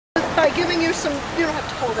by giving you some, you don't have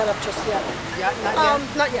to hold that up just yet. Yeah, not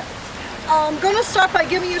yet. Not yet. I'm going to start by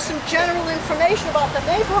giving you some general information about the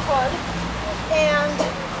neighborhood. And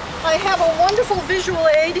I have a wonderful visual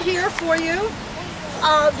aid here for you.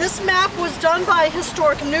 This map was done by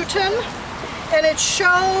Historic Newton, and it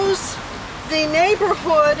shows the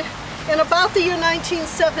neighborhood in about the year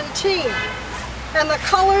 1917. And the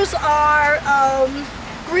colors are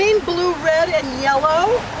green, blue, red, and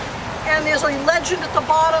yellow. And there's a legend at the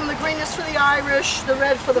bottom. The green is for the Irish, the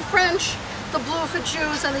red for the French, the blue for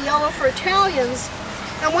Jews, and the yellow for Italians.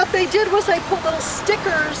 And what they did was they put little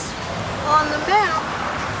stickers on the map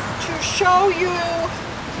to show you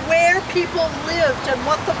where people lived and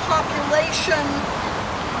what the population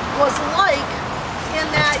was like in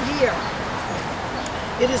that year.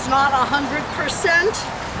 It is not 100%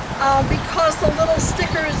 because the little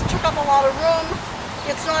stickers took up a lot of room.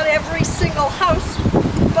 It's not every single house,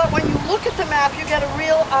 but when you look at the map, you get a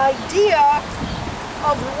real idea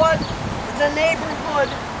of what the neighborhood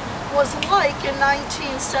was like in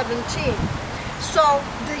 1917. So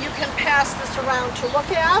you can pass this around to look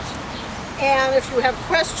at, and if you have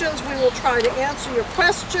questions, we will try to answer your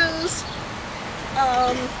questions.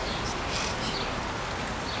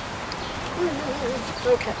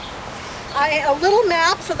 Okay. A little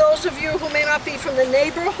map for those of you who may not be from the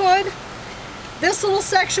neighborhood. This little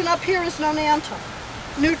section up here is Nonantum.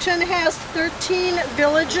 Newton has 13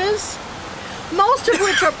 villages, most of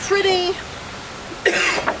which are pretty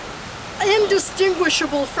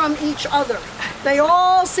indistinguishable from each other. They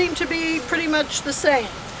all seem to be pretty much the same.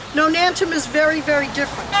 Nonantum is very, very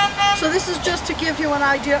different. So this is just to give you an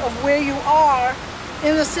idea of where you are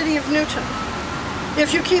in the city of Newton.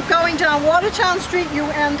 If you keep going down Watertown Street, you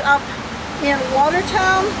end up in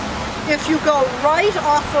Watertown. If you go right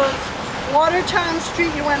off of Watertown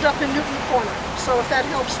Street, you end up in Newton Corner. So if that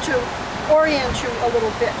helps to orient you a little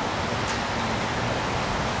bit.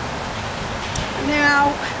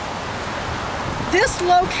 Now, this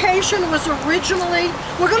location was originally,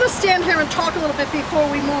 we're going to stand here and talk a little bit before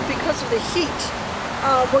we move because of the heat.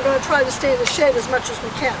 We're going to try to stay in the shade as much as we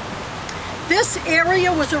can. This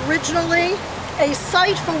area was originally a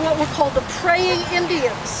site for what were called the Praying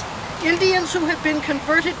Indians. Indians who had been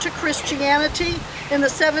converted to Christianity in the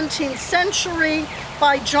 17th century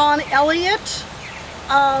by John Eliot,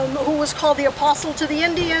 who was called the Apostle to the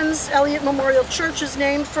Indians. Eliot Memorial Church is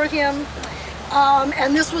named for him.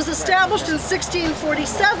 And this was established in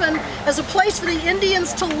 1647 as a place for the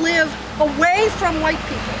Indians to live away from white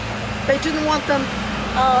people. They didn't want them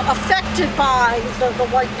affected by the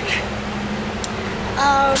white people.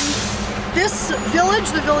 This village,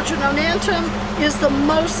 the village of Nonantum, is the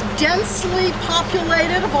most densely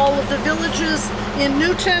populated of all of the villages in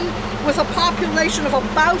Newton, with a population of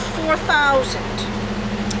about 4,000.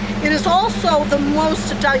 It is also the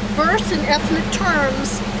most diverse in ethnic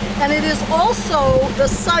terms, and it is also the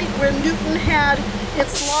site where Newton had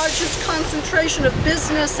its largest concentration of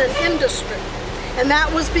business and industry. And that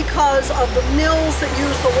was because of the mills that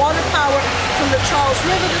used the water power from the Charles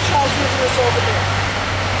River. The Charles River is over there.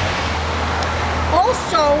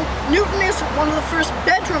 Also, Newton is one of the first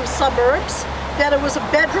bedroom suburbs. That it was a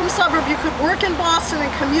bedroom suburb. You could work in Boston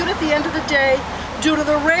and commute at the end of the day due to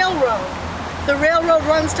the railroad. The railroad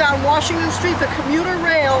runs down Washington Street. The commuter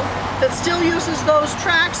rail that still uses those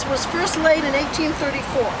tracks was first laid in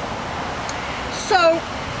 1834. So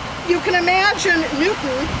you can imagine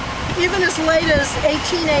Newton, even as late as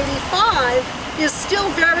 1885, is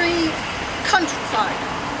still very countrified.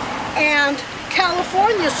 And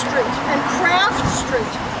California Street and Craft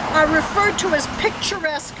Street are referred to as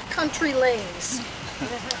picturesque country lanes.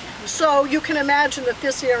 So you can imagine that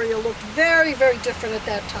this area looked very, very different at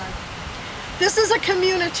that time. This is a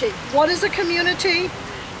community. What is a community?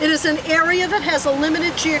 It is an area that has a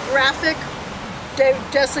limited geographic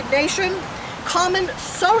designation, common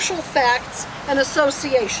social facts, and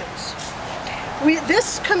associations.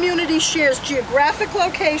 This community shares geographic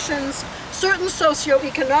locations, certain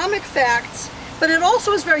socioeconomic facts, but it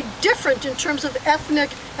also is very different in terms of ethnic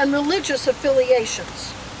and religious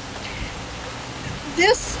affiliations.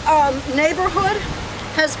 This neighborhood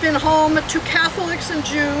has been home to Catholics and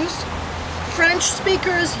Jews, French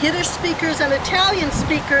speakers, Yiddish speakers, and Italian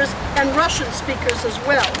speakers, and Russian speakers as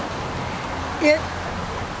well.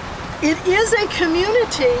 It is a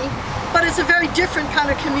community, but it's a very different kind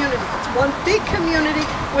of community. It's one big community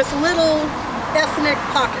with little ethnic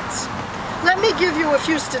pockets. Let me give you a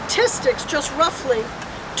few statistics, just roughly,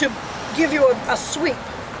 to give you a sweep.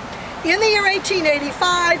 In the year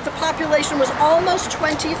 1885, the population was almost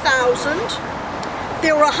 20,000.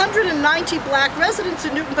 There were 190 black residents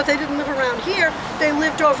in Newton, but they didn't live around here. They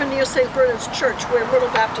lived over near St. Bernard's Church, where Myrtle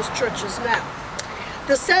Baptist Church is now.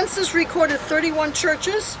 The census recorded 31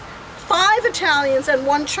 churches, 5 Italians, and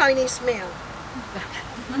 1 Chinese man.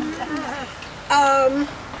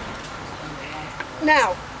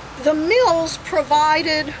 Now, the mills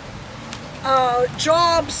provided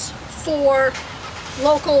jobs for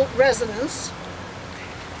local residents,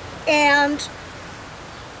 and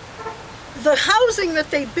the housing that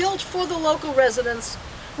they built for the local residents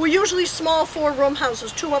were usually small 4-room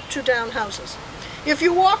houses, 2 up, 2 down houses. If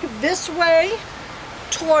you walk this way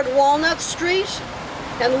toward Walnut Street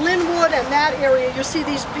and Linwood and that area, you see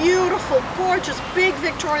these beautiful, gorgeous, big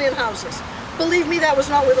Victorian houses. Believe me, that was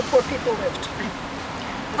not where the poor people lived.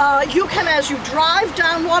 You can, as you drive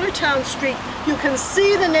down Watertown Street, you can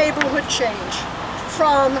see the neighborhood change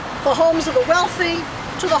from the homes of the wealthy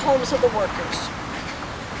to the homes of the workers.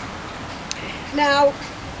 Now,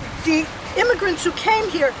 the immigrants who came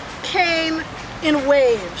here came in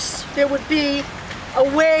waves. There would be a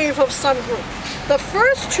wave of some group. The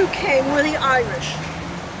first who came were the Irish,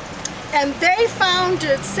 and they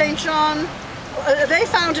founded St. John, they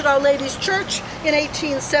founded Our Lady's Church in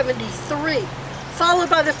 1873, followed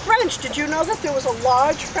by the French. Did you know that there was a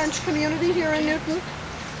large French community here in Newton?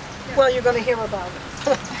 Well, you're going to hear about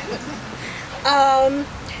it.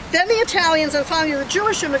 Then the Italians, and finally the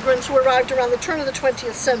Jewish immigrants who arrived around the turn of the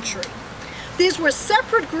 20th century. These were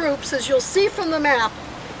separate groups, as you'll see from the map.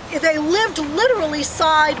 They lived literally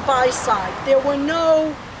side by side. There were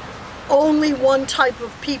no only one type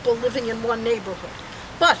of people living in one neighborhood.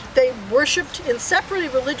 But they worshipped in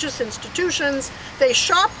separate religious institutions. They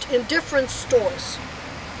shopped in different stores.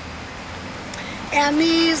 And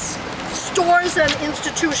these stores and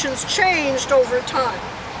institutions changed over time.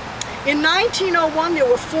 In 1901, there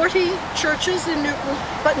were 40 churches in Newton,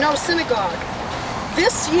 but no synagogue.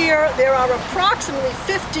 This year, there are approximately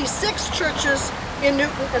 56 churches in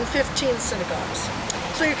Newton and 15 synagogues.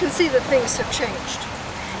 So you can see that things have changed.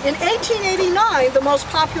 In 1889, the most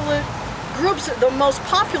populous groups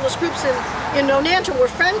in Nonantum were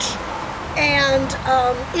French and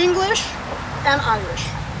English and Irish.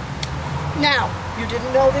 Now, you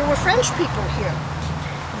didn't know there were French people here.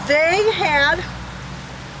 They had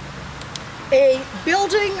a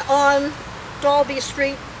building on Dalby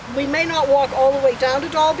Street. We may not walk all the way down to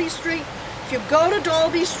Dalby Street. If you go to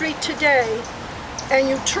Dalby Street today and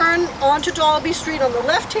you turn onto Dalby Street, on the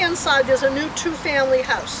left-hand side there's a new 2-family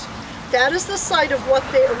house. That is the site of what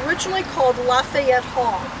they originally called Lafayette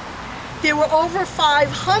Hall. There were over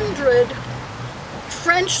 500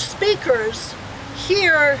 French speakers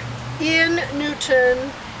here in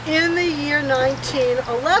Newton in the year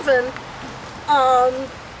 1911.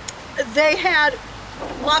 They had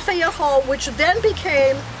Lafayette Hall, which then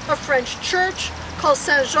became a French church called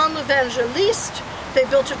Saint-Jean-l'Evangeliste. They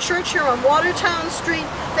built a church here on Watertown Street.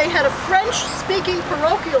 They had a French-speaking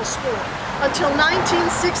parochial school. Until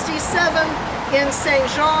 1967, in St.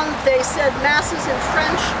 Jean, they said masses in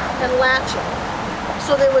French and Latin.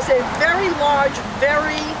 So there was a very large,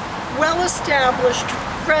 very well-established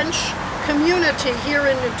French community here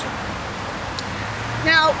in Newton.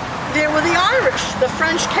 Now, there were the Irish. The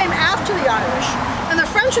French came after the Irish, and the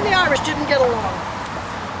French and the Irish didn't get along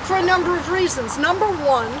for a number of reasons. Number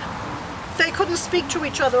one, they couldn't speak to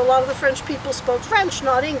each other. A lot of the French people spoke French,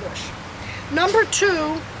 not English. Number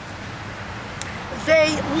two,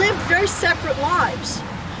 they lived very separate lives.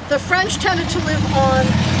 The French tended to live on,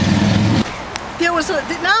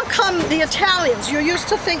 now come the Italians. You're used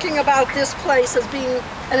to thinking about this place as being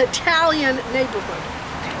an Italian neighborhood.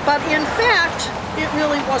 But in fact, it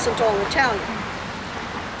really wasn't all Italian.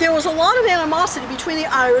 There was a lot of animosity between the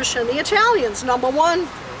Irish and the Italians. Number one,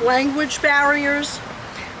 language barriers.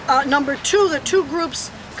 Number two, the two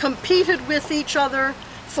groups competed with each other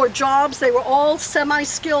for jobs. They were all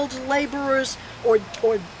semi-skilled laborers, or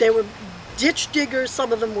they were ditch diggers.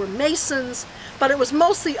 Some of them were masons, but it was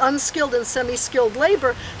mostly unskilled and semi-skilled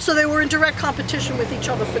labor, so they were in direct competition with each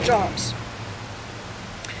other for jobs.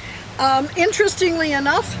 Interestingly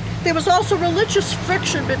enough, there was also religious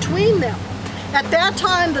friction between them. At that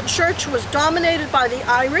time, the church was dominated by the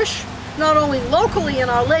Irish, not only locally in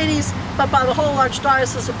Our Lady's, but by the whole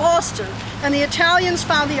Archdiocese of Boston. And the Italians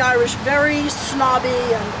found the Irish very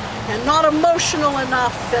snobby and not emotional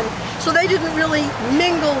enough, and so they didn't really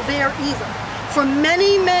mingle there either. For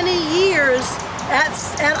many, many years at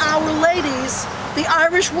Our Lady's, the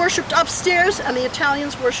Irish worshipped upstairs and the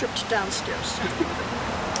Italians worshipped downstairs.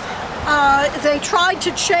 They tried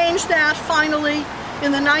to change that finally.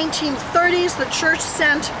 In the 1930s, the church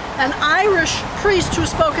sent an Irish priest who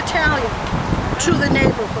spoke Italian to the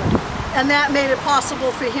neighborhood. and that made it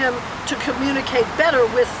possible for him to communicate better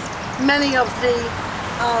with many of the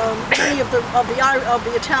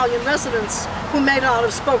Italian residents who may not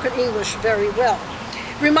have spoken English very well.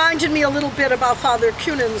 Reminded me a little bit about Father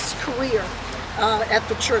Cunan's career at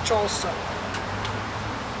the church also.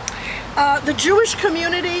 The Jewish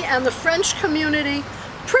community and the French community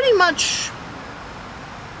pretty much,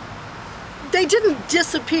 they didn't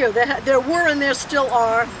disappear. There were and there still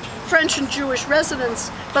are French and Jewish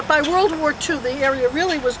residents, but by World War II the area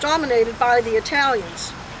really was dominated by the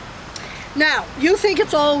Italians. Now, you think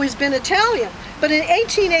it's always been Italian, but in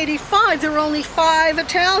 1885 there were only 5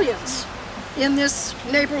 Italians in this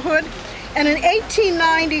neighborhood, and in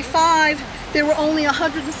 1895 there were only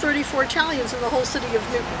 134 Italians in the whole city of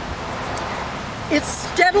Newton. It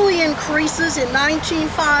steadily increases. In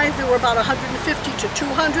 1905 there were about 150 to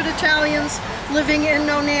 200 Italians living in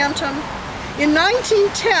Nonantum. In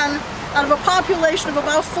 1910, out of a population of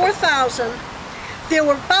about 4,000, there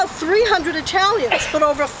were about 300 Italians, but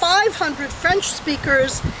over 500 French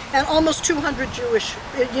speakers and almost 200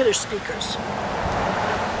 Yiddish speakers.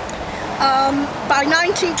 By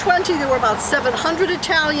 1920, there were about 700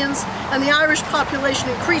 Italians, and the Irish population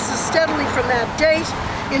increases steadily from that date.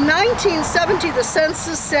 In 1970, the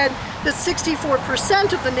census said that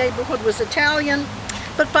 64% of the neighborhood was Italian,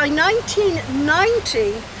 but by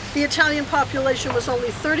 1990, the Italian population was only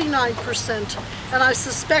 39%, and I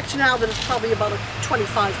suspect now that it's probably about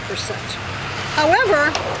 25%.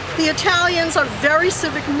 However, the Italians are very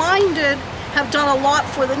civic-minded, have done a lot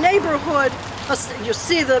for the neighborhood. You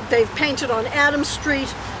see that they've painted on Adams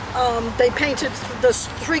Street, they painted the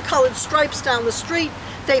 3 colored stripes down the street,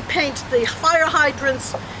 they paint the fire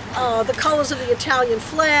hydrants, the colors of the Italian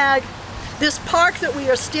flag. This park that we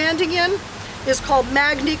are standing in is called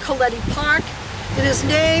Magni Coletti Park. It is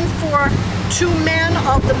named for 2 men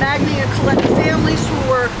of the Magni and Coletti families who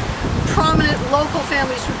were prominent local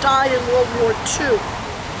families who died in World War II.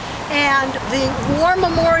 And the war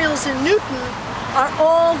memorials in Newton are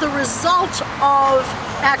all the result of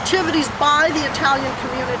activities by the Italian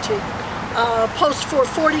community. Post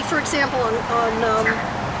 440, for example, on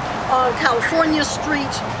California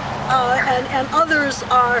Street, and others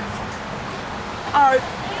are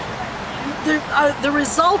the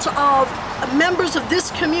result of members of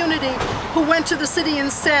this community who went to the city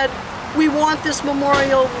and said, we want this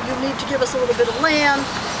memorial, you need to give us a little bit of land,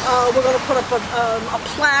 we're going to put up a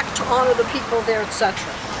plaque to honor the people there, etc.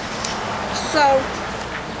 So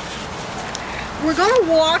we're going to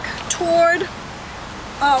walk toward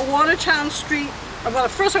Watertown Street.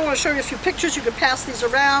 First I want to show you a few pictures. You can pass these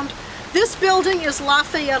around. This building is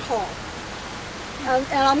Lafayette Hall,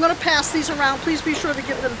 and I'm going to pass these around. Please be sure to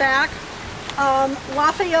give them back.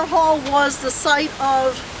 Lafayette Hall was the site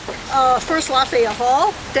of first Lafayette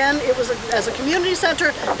Hall, then it was as a community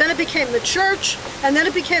center, then it became the church, and then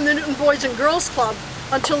it became the Newton Boys and Girls Club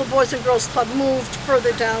until the Boys and Girls Club moved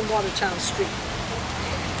further down Watertown Street.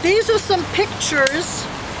 These are some pictures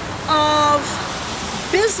of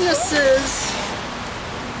businesses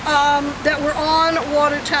that were on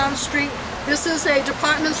Watertown Street. This is a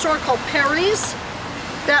department store called Perry's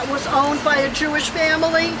that was owned by a Jewish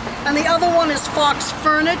family, and the other one is Fox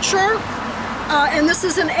Furniture, and this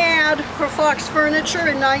is an ad for Fox Furniture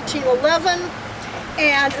in 1911,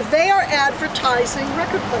 and they are advertising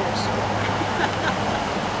record players.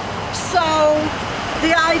 So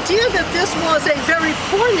the idea that this was a very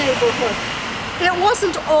poor neighborhood, it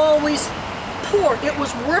wasn't always poor, it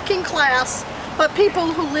was working class, but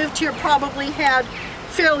people who lived here probably had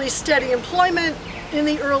fairly steady employment in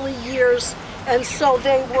the early years, and so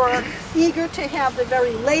they were eager to have the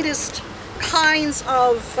very latest kinds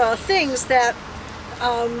of things that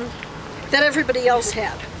that everybody else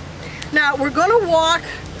had. Now we're going to walk.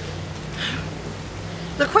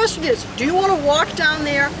 The question is, do you want to walk down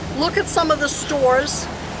there, look at some of the stores,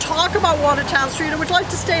 talk about Watertown Street, or would you like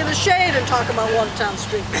to stay in the shade and talk about Watertown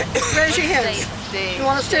Street? Raise your hands. You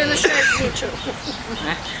want to stay in the shade? Me too.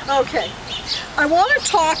 Okay. I want to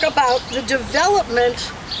talk about the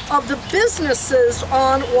development of the businesses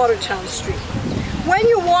on Watertown Street. When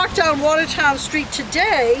you walk down Watertown Street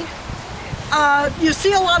today, you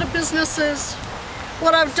see a lot of businesses.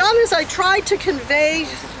 What I've done is I tried to convey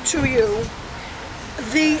to you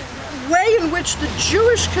the way in which the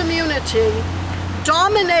Jewish community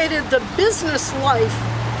dominated the business life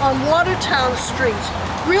on Watertown Street,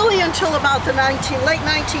 really until about the late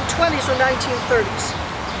 1920s or 1930s.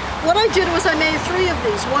 What I did was I made 3 of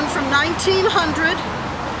these, one from 1900,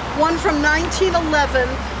 one from 1911,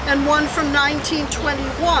 and one from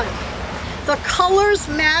 1921. The colors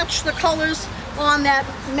match the colors on that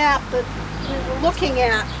map that we were looking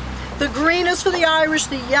at. The green is for the Irish,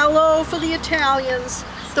 the yellow for the Italians,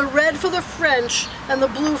 the red for the French, and the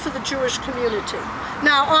blue for the Jewish community.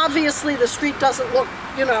 Now, obviously, the street doesn't look,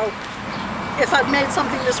 you know, if I'd made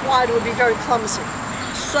something this wide, it would be very clumsy.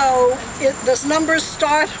 So the numbers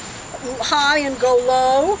start high and go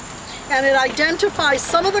low, and it identifies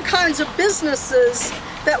some of the kinds of businesses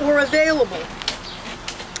that were available.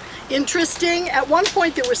 Interesting, at one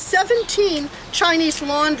point there were 17 Chinese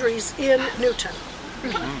laundries in Newton.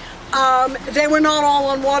 They were not all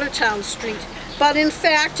on Watertown Street, but in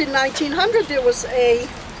fact in 1900 there was a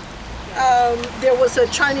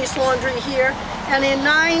Chinese laundry here, and in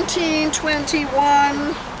 1921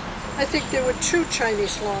 I think there were 2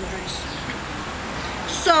 Chinese laundries.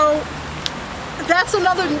 So that's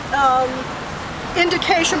another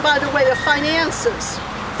indication, by the way, of finances,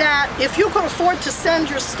 that if you could afford to send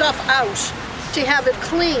your stuff out to have it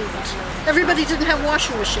cleaned, everybody didn't have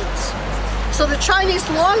washing machines. So the Chinese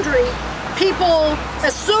laundry, people,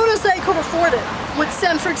 as soon as they could afford it, would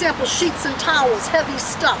send, for example, sheets and towels, heavy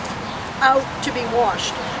stuff, out to be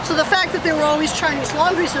washed. So the fact that there were always Chinese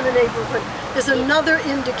laundries in the neighborhood is another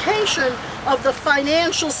indication of the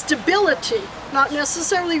financial stability, not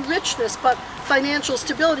necessarily richness, but financial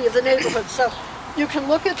stability of the neighborhood. So you can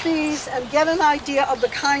look at these and get an idea of the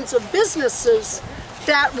kinds of businesses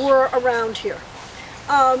that were around here.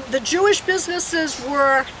 The Jewish businesses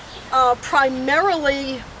were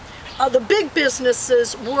primarily, the big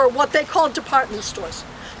businesses were what they called department stores.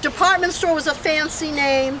 Department store was a fancy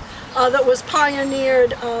name that was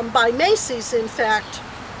pioneered by Macy's, in fact.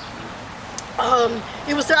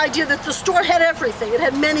 It was the idea that the store had everything. It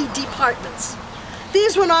had many departments.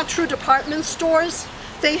 These were not true department stores.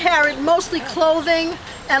 They carried mostly clothing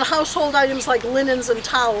and household items like linens and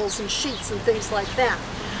towels and sheets and things like that.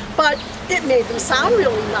 But it made them sound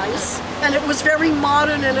really nice, and it was very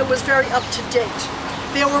modern, and it was very up to date.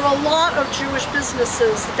 There were a lot of Jewish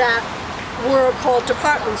businesses that were called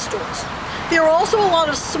department stores. There were also a lot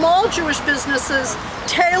of small Jewish businesses,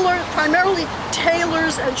 primarily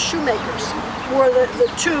tailors and shoemakers were the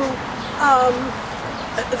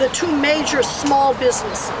two major small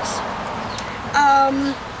businesses.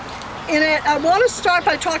 I want to start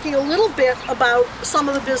by talking a little bit about some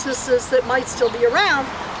of the businesses that might still be around.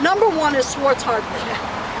 Number one is Swartz Hardware.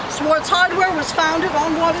 Swartz Hardware was founded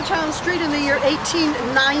on Watertown Street in the year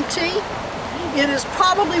 1890. It is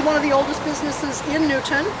probably one of the oldest businesses in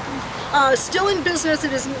Newton. Still in business,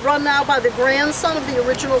 it is run now by the grandson of the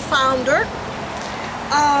original founder.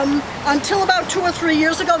 Until about 2 or 3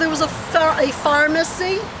 years ago, there was a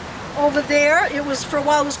pharmacy over there. It was, for a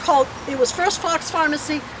while, it was first Fox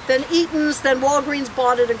Pharmacy, then Eaton's, then Walgreens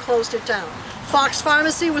bought it and closed it down. Fox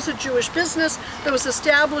Pharmacy was a Jewish business that was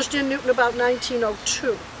established in Newton about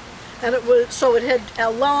 1902. And it had a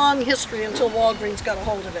long history until Walgreens got a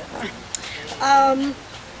hold of it.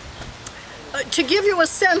 To give you a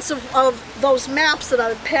sense of those maps that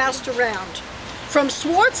I've passed around, from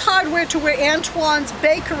Swartz Hardware to where Antoine's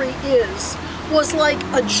Bakery was like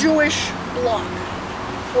a Jewish block,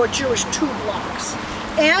 or Jewish 2 blocks.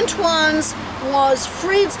 Antoine's was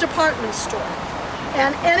Freed's department store,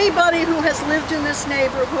 and anybody who has lived in this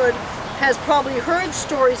neighborhood has probably heard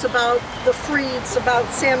stories about the Freeds, about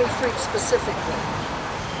Sammy Freed specifically.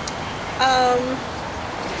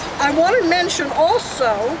 I want to mention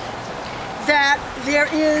also that there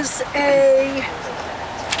is a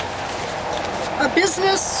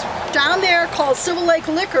business down there called Silver Lake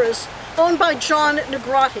Liquors, owned by John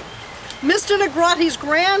Negrotti. Mr. Negrotti's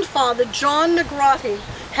grandfather, John Negrotti,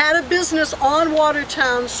 had a business on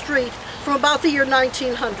Watertown Street from about the year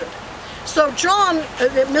 1900. So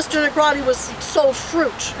Mr. Negrotti sold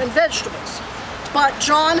fruit and vegetables, but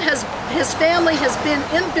his family has been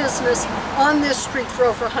in business on this street for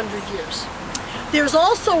over 100 years. There's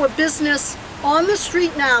also a business on the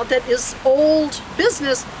street now that is old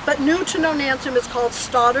business, but new to Nonantum. It's called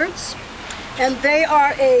Stoddard's, and they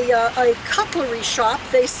are a cutlery shop.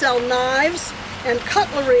 They sell knives and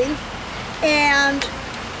cutlery, and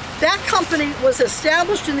that company was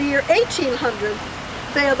established in the year 1800.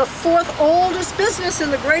 They are the 4th oldest business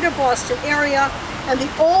in the greater Boston area and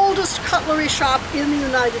the oldest cutlery shop in the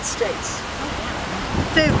United States.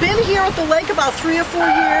 They've been here at the lake about 3 or 4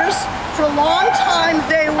 years. For a long time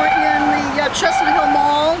they were in the Chesapeake Hill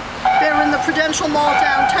Mall, they were in the Prudential Mall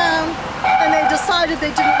downtown, and they decided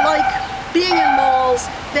they didn't like being in malls.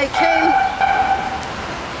 They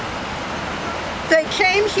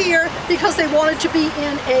came here because they wanted to be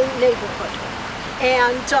in a neighborhood.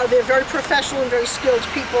 And they're very professional and very skilled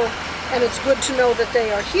people, and it's good to know that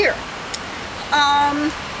they are here.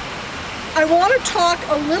 I want to talk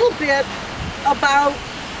a little bit about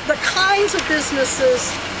the kinds of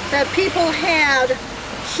businesses that people had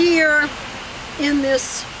here in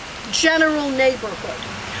this general neighborhood.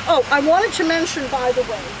 Oh, I wanted to mention, by the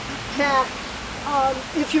way, that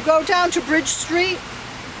if you go down to Bridge Street,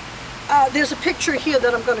 there's a picture here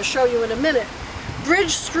that I'm going to show you in a minute.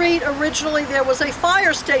 Bridge Street, originally there was a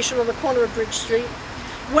fire station on the corner of Bridge Street.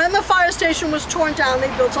 When the fire station was torn down,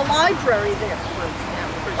 they built a library there.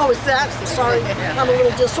 Oh, is that? Sorry, I'm a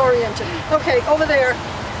little disoriented. Okay, over there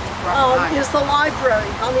is the library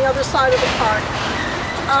on the other side of the park.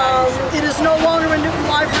 It is no longer a Newton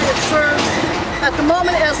Library. It serves at the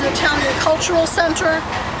moment as an Italian cultural center,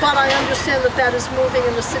 but I understand that that is moving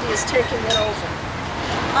and the city is taking it over.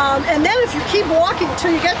 And then if you keep walking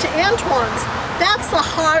till you get to Antoine's, that's the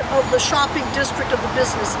heart of the shopping district of the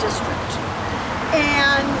business district.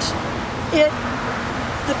 And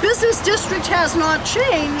the business district has not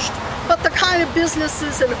changed, but the kind of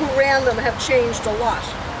businesses and who ran them have changed a lot.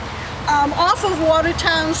 Off of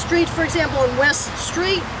Watertown Street, for example, on West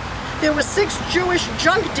Street, there were 6 Jewish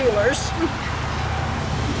junk dealers,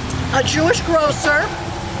 a Jewish grocer,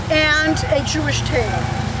 and a Jewish tailor.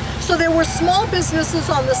 So there were small businesses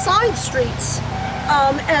on the side streets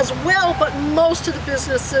as well, but most of the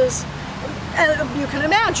businesses, you can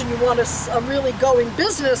imagine, you want a really going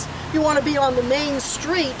business, you want to be on the main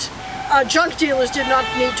street. Junk dealers did not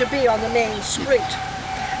need to be on the main street.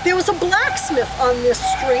 There was a blacksmith on this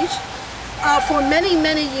street for many,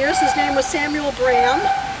 many years. His name was Samuel Bram,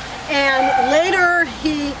 and later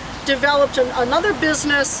he developed another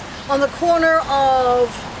business on the corner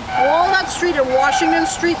of Walnut Street and Washington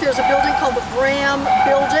Street. There's a building called the Bram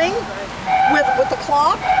Building with the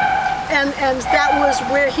clock, and that was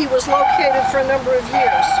where he was located for a number of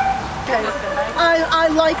years. Okay. I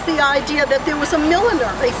like the idea that there was a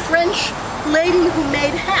milliner, a French lady who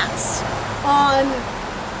made hats on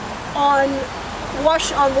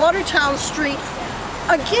Watertown Street.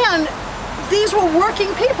 Again, these were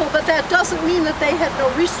working people, but that doesn't mean that they had no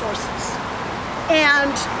resources.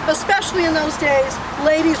 And especially in those days,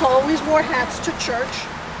 ladies always wore hats to church.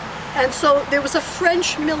 And so there was a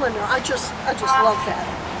French milliner. I just love that.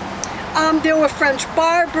 There were French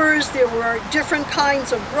barbers, there were different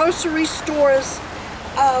kinds of grocery stores.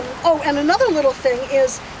 Oh, and another little thing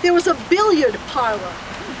is there was a billiard parlor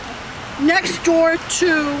next door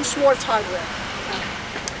to Swartz Hardware.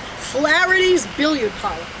 Flaherty's Billiard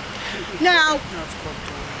Parlor. Now,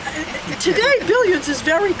 today billiards is a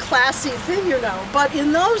very classy thing, you know, but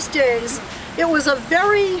in those days it was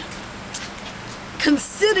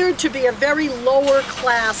considered to be a very lower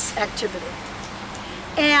class activity.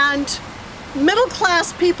 And middle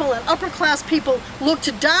class people and upper class people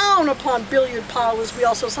looked down upon billiard parlors. We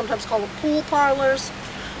also sometimes call them pool parlors.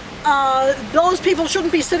 Those people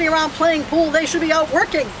shouldn't be sitting around playing pool, they should be out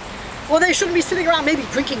working. Or they shouldn't be sitting around maybe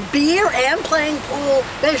drinking beer and playing pool,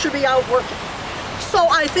 they should be out working. So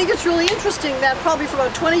I think it's really interesting that probably for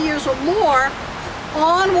about 20 years or more,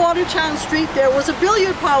 on Watertown Street there was a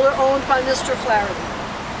billiard parlor owned by Mr. Flaherty.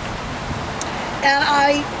 And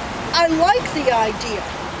I like the idea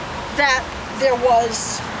that there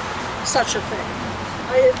was such a thing.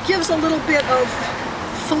 It gives a little bit of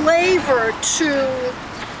flavor to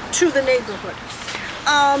the neighborhood.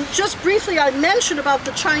 Just briefly, I mentioned about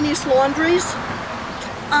the Chinese laundries.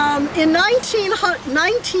 In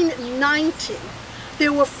 1990,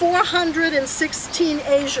 there were 416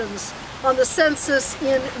 Asians on the census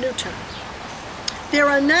in Newton. There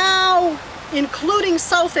are now, including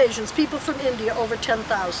South Asians, people from India, over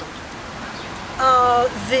 10,000.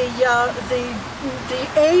 The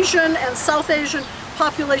Asian and South Asian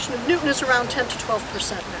population of Newton is around 10 to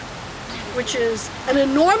 12% now, which is an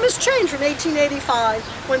enormous change from 1885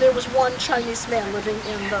 when there was one Chinese man living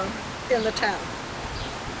in the town.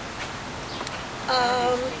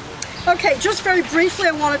 Okay, just very briefly,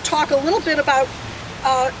 I want to talk a little bit about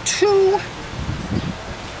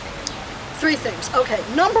three things. Okay,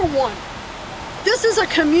 number one, this is a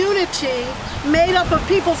community made up of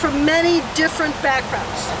people from many different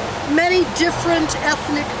backgrounds, many different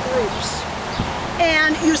ethnic groups.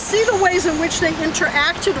 And you see the ways in which they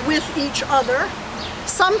interacted with each other,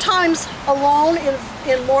 sometimes alone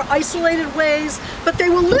in more isolated ways, but they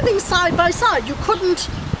were living side by side. You couldn't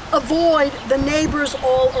avoid the neighbors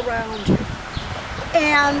all around you.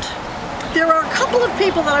 And there are a couple of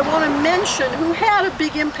people that I want to mention who had a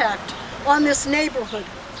big impact on this neighborhood.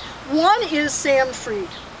 One is Sam Freed.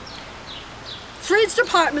 Freed's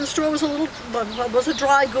department store was a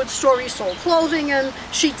dry goods store. He sold clothing and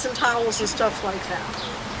sheets and towels and stuff like that.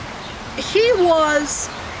 He was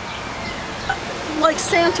like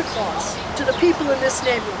Santa Claus to the people in this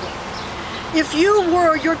neighborhood. If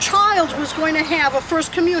your child was going to have a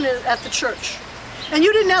first communion at the church, and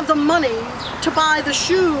you didn't have the money to buy the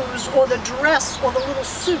shoes or the dress or the little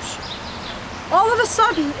suit, all of a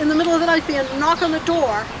sudden, in the middle of the night, be a knock on the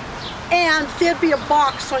door, and there'd be a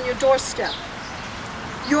box on your doorstep.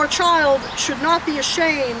 Your child should not be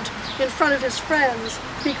ashamed in front of his friends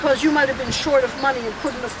because you might have been short of money and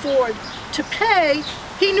couldn't afford to pay.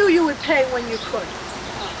 He knew you would pay when you could.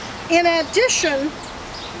 In addition,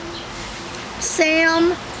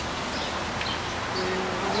 Sam,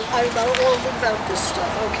 I don't know about this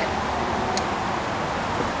stuff, okay.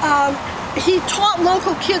 He taught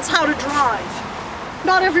local kids how to drive.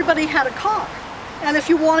 Not everybody had a car. And if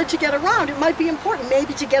you wanted to get around, it might be important.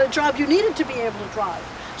 Maybe to get a job, you needed to be able to drive.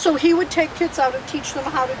 So he would take kids out and teach them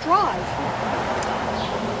how to drive.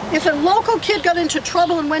 If a local kid got into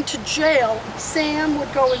trouble and went to jail, Sam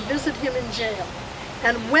would go and visit him in jail.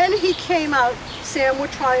 And when he came out, Sam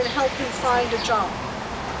would try and help him find a job.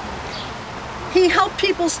 He helped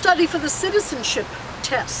people study for the citizenship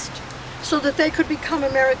test so that they could become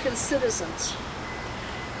American citizens.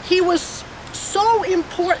 He was so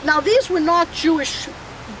important. Now, these were not Jewish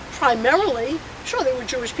primarily. Sure, they were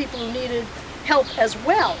Jewish people who needed help as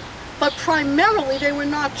well, but primarily they were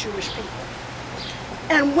not Jewish people.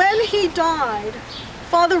 And when he died,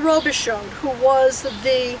 Father Robichaud, who was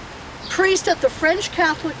the priest at the French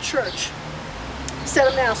Catholic Church, said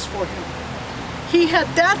a mass for him. He had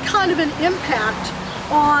that kind of an impact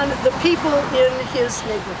on the people in his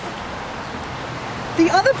neighborhood. The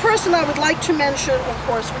other person I would like to mention, of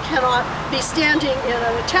course, we cannot be standing in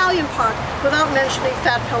an Italian park without mentioning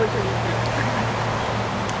Fat Pellegrini.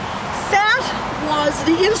 Fat was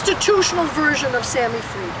the institutional version of Sammy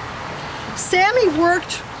Fried. Sammy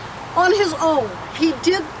worked on his own. He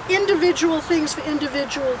did individual things for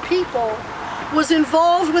individual people, was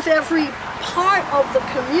involved with every part of the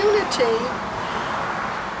community.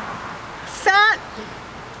 Fat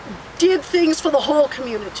did things for the whole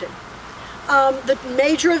community. The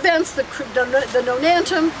major events, the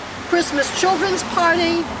Nonantum Christmas Children's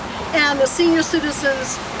Party and the Senior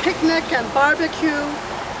Citizens Picnic and Barbecue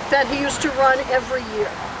that he used to run every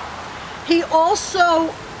year. He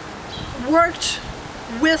also worked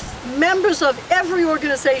with members of every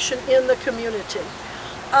organization in the community.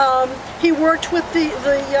 He worked with the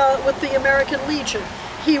American Legion.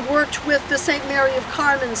 He worked with the St. Mary of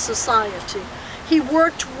Carmen Society. He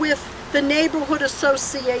worked with the neighborhood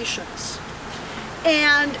associations.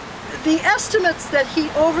 And the estimates that he,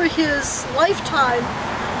 over his lifetime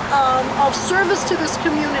of service to this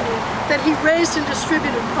community, that he raised and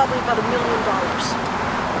distributed probably about $1 million.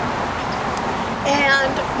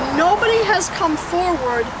 And nobody has come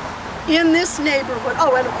forward in this neighborhood.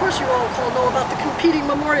 Oh, and of course you all know about the competing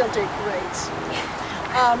Memorial Day parades.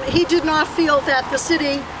 He did not feel that the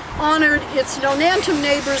city honored its Nonantum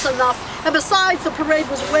neighbors enough. And besides, the parade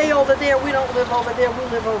was way over there. We don't live over there, we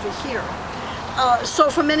live over here. So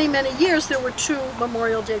for many, many years there were 2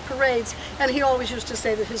 Memorial Day parades, and he always used to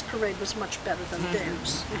say that his parade was much better than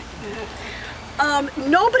theirs.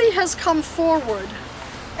 Nobody has come forward,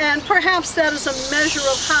 and perhaps that is a measure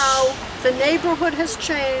of how the neighborhood has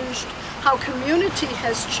changed, how community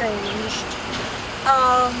has changed,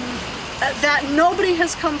 that nobody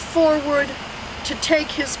has come forward to take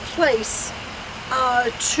his place,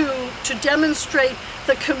 to demonstrate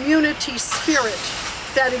the community spirit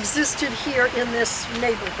that existed here in this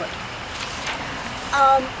neighborhood.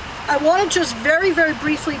 I want to just very, very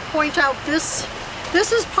briefly point out this.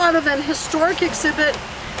 This is part of an historic exhibit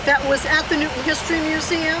that was at the Newton History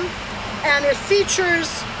Museum, and it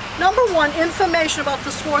features, number 1, information about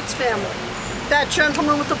the Schwartz family. That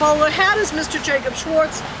gentleman with the bowler hat is Mr. Jacob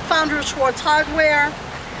Schwartz, founder of Schwartz Hardware.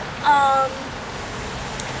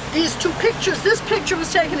 These 2 pictures, this picture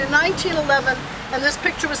was taken in 1911, and this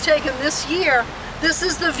picture was taken this year. This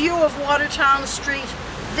is the view of Watertown Street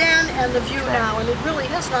then and the view now, and it really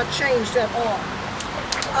has not changed at all.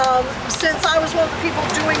 Since I was one of the people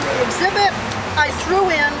doing the exhibit, I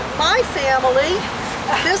threw in my family.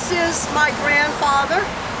 This is my grandfather.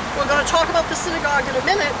 We're going to talk about the synagogue in a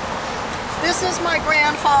minute. This is my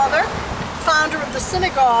grandfather, founder of the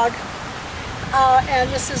synagogue, and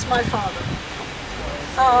this is my father.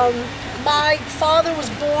 My father was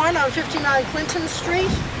born on 59 Clinton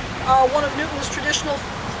Street. One of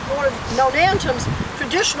Nonantum's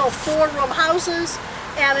traditional 4-room houses,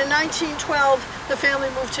 and in 1912 the family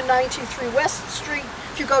moved to 93 West Street.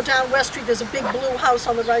 If you go down West Street, there's a big blue house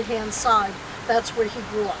on the right-hand side. That's where he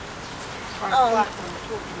grew up.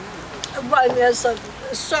 Right,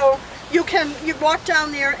 so you walk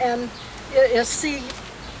down there and see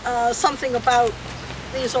something about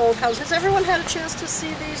these old houses. Has everyone had a chance to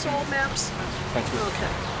see these old maps? Thank you.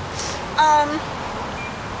 Okay.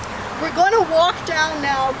 We're going to walk down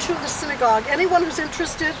now to the synagogue. Anyone who's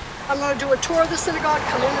interested, I'm going to do a tour of the synagogue.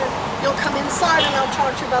 Come in and you'll come inside, and I'll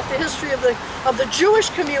talk to you about the history of the Jewish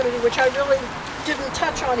community, which I really didn't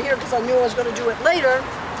touch on here because I knew I was going to do it later.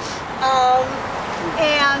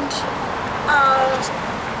 And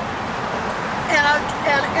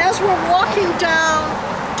as we're walking down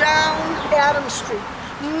Adams Street,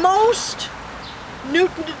 most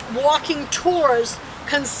Newton walking tours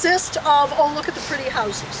consist of, oh, look at the pretty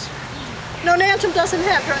houses. Nonantum doesn't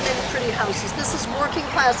have very many pretty houses. This is working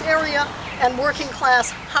class area and working class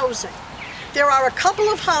housing. There are a couple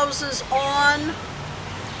of houses on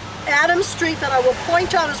Adams Street that I will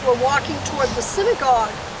point out as we're walking toward the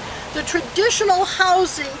synagogue. The traditional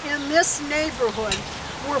housing in this neighborhood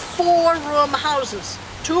were 4-room houses.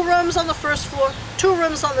 2 rooms on the first floor, 2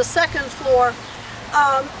 rooms on the second floor.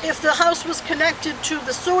 If the house was connected to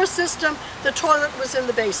the sewer system, the toilet was in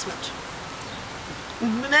the basement.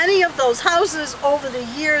 Many of those houses over the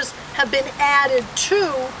years have been added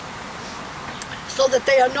to so that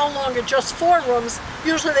they are no longer just 4 rooms.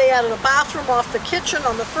 Usually they added a bathroom off the kitchen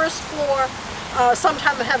on the first floor.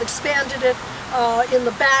 Sometimes they have expanded it in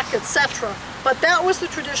the back, etc. But that was the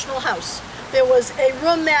traditional house. There was a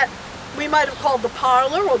room that we might have called the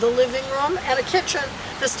parlor or the living room, and a kitchen.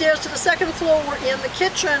 The stairs to the second floor were in the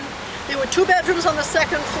kitchen. There were 2 bedrooms on the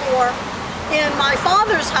second floor. In my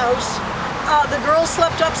father's house, the girls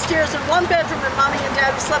slept upstairs in 1 bedroom, and Mommy and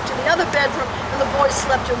Daddy slept in the other bedroom, and the boys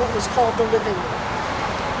slept in what was called the living room.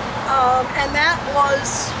 And that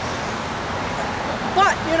was,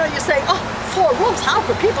 but you know, you say, oh, 4 rooms, how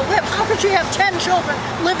could people live? How could you have 10 children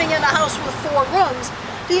living in a house with 4 rooms?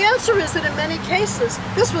 The answer is that in many cases,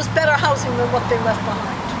 this was better housing than what they left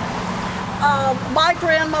behind. My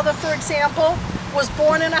grandmother, for example, was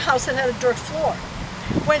born in a house that had a dirt floor.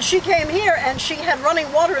 When she came here and she had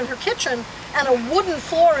running water in her kitchen and a wooden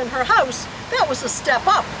floor in her house, that was a step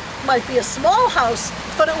up. Might be a small house,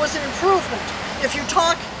 but it was an improvement. If you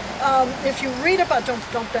talk, if you read about,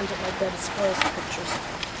 don't bend it like that, it spoils the pictures.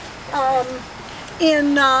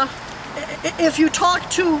 If you talk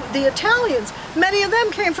to the Italians, many of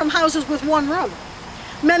them came from houses with 1 room.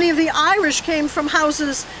 Many of the Irish came from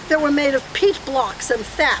houses that were made of peat blocks and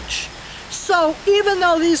thatch. So even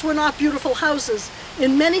though these were not beautiful houses,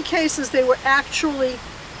 in many cases they were actually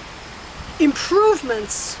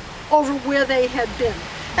improvements over where they had been.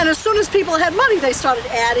 And as soon as people had money, they started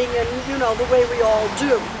adding, and you know, the way we all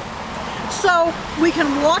do. So we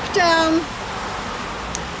can walk down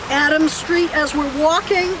Adams Street. As we're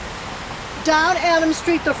walking down Adams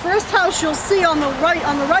Street, the first house you'll see on the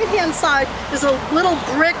right-hand side is a little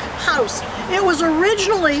brick house. It was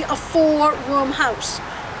originally a 4-room house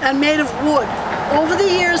and made of wood. Over the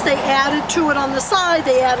years they added to it on the side,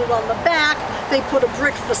 they added on the back, they put a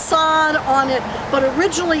brick facade on it, but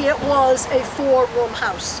originally it was a 4-room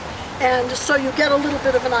house. And so you get a little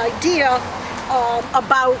bit of an idea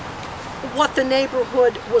about what the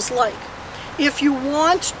neighborhood was like. If you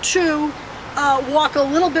want to walk a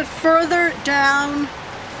little bit further down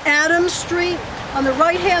Adams Street, on the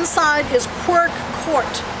right-hand side is Quirk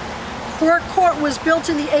Court. Quirk Court was built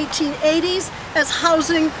in the 1880s as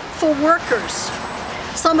housing for workers.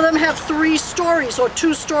 Some of them have 3 stories or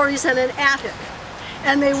 2 stories and an attic.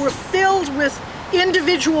 And they were filled with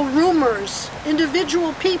individual roomers,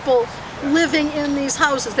 individual people living in these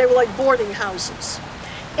houses. They were like boarding houses.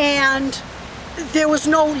 And there was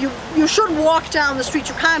no, you should walk down the street.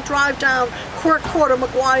 You can't drive down Quirk Court or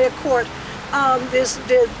McGuire Court.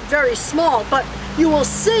 They're very small, but you will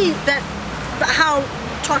see that how,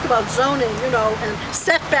 talk about zoning, you know, and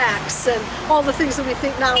setbacks and all the things that we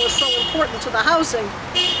think now are so important to the housing.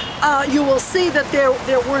 You will see that there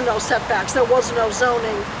were no setbacks, there was no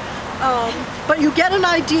zoning. But you get an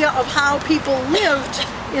idea of how people lived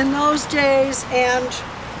in those days, and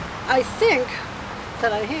I think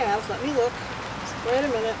that I have, let me look, wait a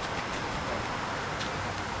minute.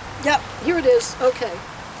 Yep, here it is, okay.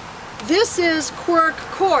 This is Quirk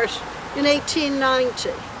Court in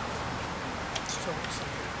 1890.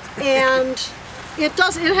 And it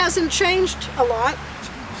hasn't changed a lot.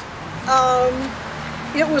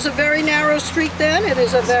 It was a very narrow street then. It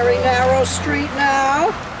is a very narrow street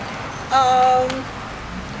now.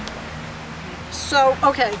 So,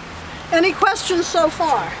 okay. Any questions so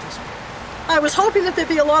far? I was hoping that there'd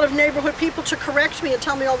be a lot of neighborhood people to correct me and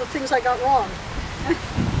tell me all the things I got wrong.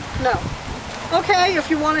 No. Okay, if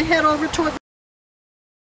you want to head over toward